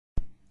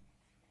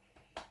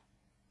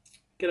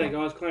G'day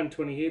guys,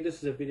 Claim20 here. This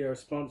is a video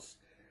response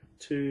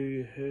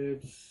to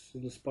Herbs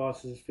and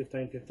Spices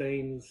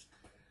 1515's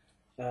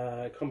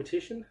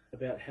competition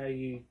about how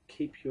you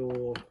keep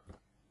your card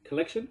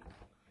collection.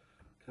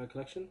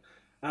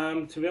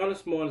 To be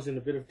honest, mine is in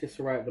a bit of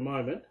disarray at the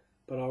moment,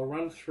 but I'll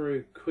run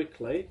through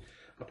quickly.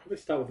 I'll probably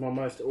start with my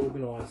most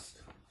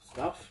organised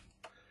stuff.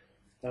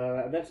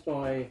 And that's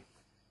my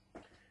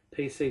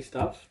PC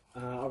stuff.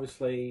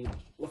 Obviously,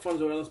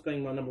 Alfonso Ellis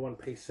being my #1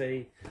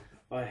 PC,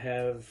 I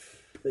have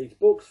these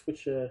books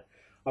which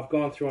I've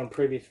gone through on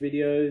previous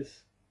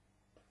videos.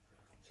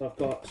 So I've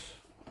got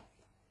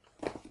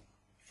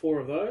 4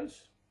 of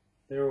those.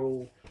 They're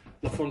all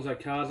Alfonso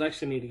cards. I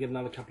actually need to get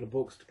another couple of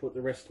books to put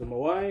the rest of them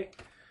away.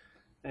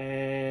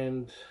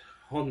 And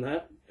on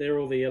that, they're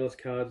all the Ellis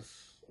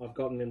cards I've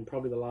gotten in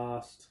probably the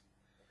last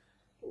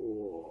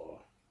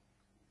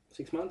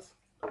 6 months.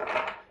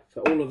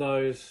 So all of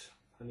those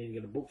I need to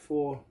get a book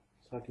for,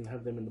 so I can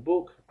have them in the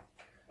book.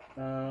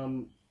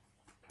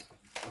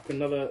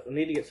 I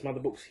need to get some other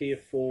books here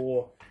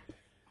for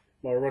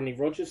my Rodney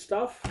Rogers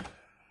stuff,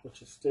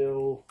 which is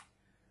still,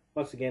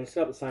 once again,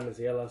 still the same as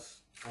the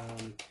Ellis.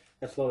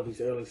 That's a lot of his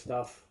early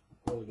stuff,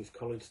 all of his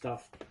college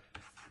stuff.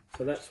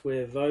 So that's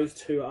where those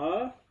 2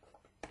 are.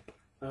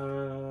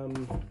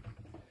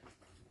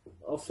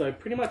 Also,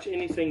 pretty much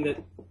anything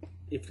that,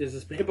 if there's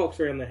a spare box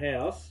around the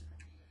house,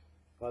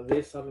 like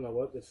this, I don't know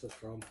what this is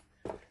from,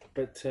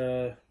 but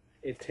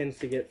it tends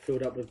to get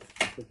filled up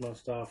with my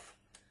stuff.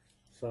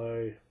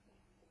 So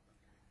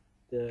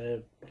what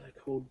are they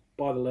called?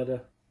 By the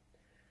letter.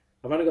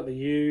 I've only got the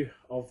U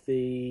of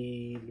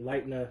the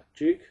Leitner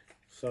Duke.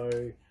 So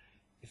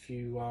if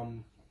you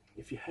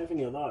have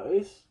any of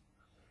those,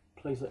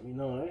 please let me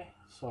know.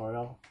 Sorry,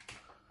 I'll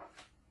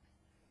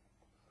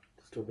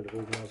just do a bit of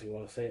organising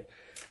while I see it.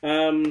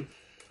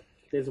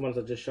 There's the ones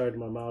I just showed in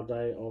my mail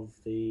day of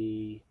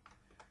the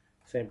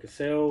Sam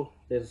Cassell.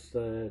 There's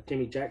the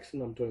Jimmy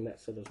Jackson. I'm doing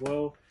that set as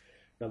well.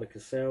 Another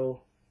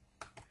Cassell.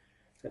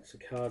 That's a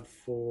card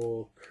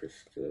for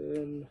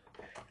Kristen.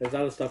 There's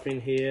other stuff in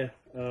here.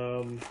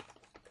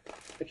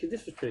 Actually,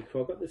 this was pretty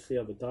cool. I got this the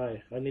other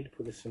day. I need to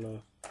put this in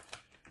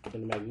a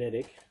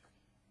magnetic.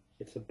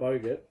 It's a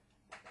Bogut.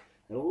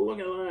 And look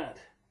at that.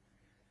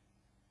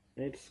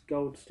 It's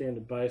gold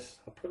standard base.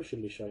 I probably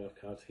shouldn't be showing off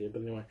cards here,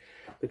 but anyway.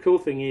 The cool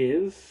thing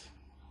is,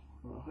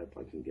 I hope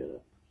I can get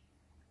it.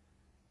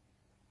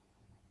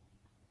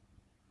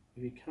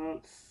 If you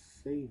can't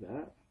see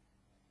that,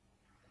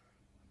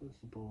 where's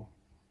the ball?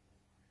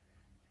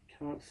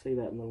 Can't see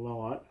that in the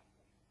light.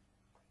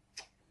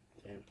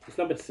 Damn. It's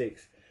number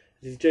 6.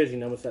 It's his jersey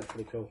number, so that's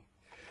pretty cool.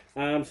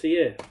 So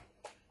yeah.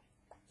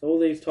 So all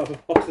these type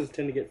of boxes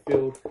tend to get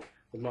filled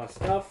with my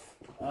stuff.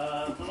 The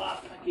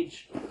last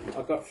package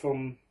I got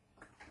from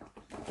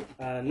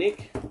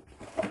Nick.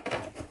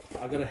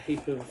 I got a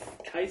heap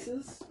of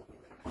cases.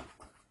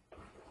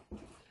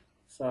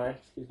 Sorry,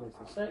 excuse me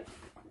for a sec.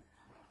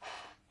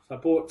 So I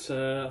bought,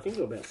 I think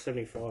there were about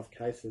 75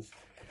 cases.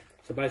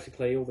 So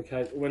basically, all the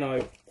cases, when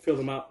I fill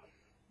them up,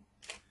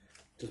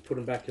 just put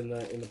them back in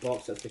the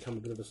box. That's become a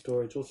bit of a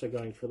storage. Also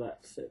going for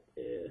that set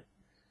there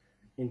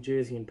in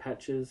jersey and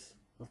patches.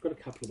 I've got a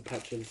couple of the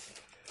patches.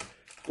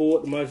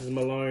 Bought the Moses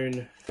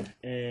Malone,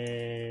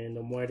 and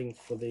I'm waiting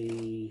for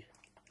the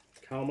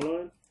Karl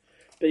Malone.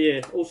 But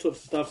yeah, all sorts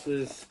of stuff. So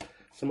there's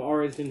some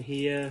Oris in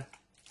here,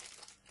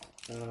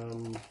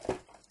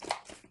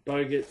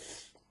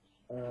 Boguts,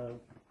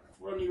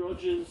 Rodney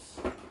Rogers,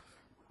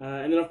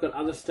 and then I've got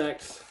other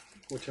stacks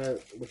which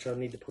I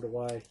need to put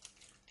away.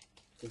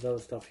 There's other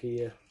stuff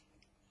here,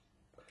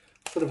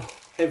 sort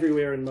of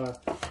everywhere in my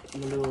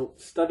little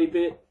study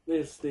bit.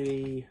 There's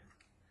the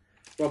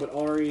Robert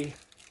Ory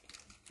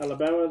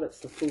Alabama. That's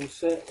the full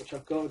set which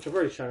I've got, which I've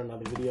already shown in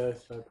another video,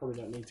 so I probably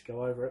don't need to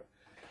go over it.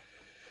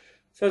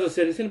 So as I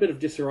said, it's in a bit of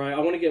disarray. I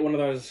want to get one of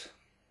those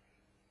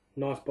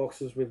nice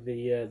boxes with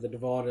the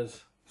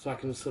dividers, so I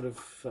can sort of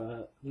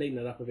neaten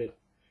it up a bit.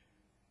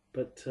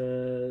 But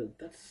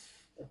that's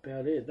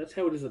about it. That's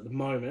how it is at the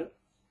moment.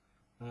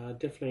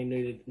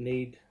 Definitely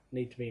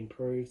need to be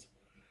improved,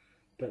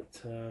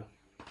 but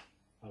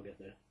I'll get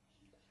there.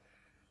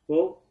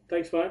 Well,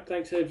 thanks mate.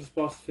 Thanks Herbs and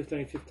Spices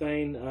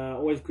 1515.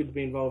 Always good to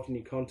be involved in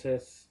your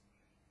contests.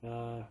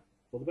 All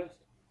the best.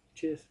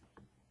 Cheers.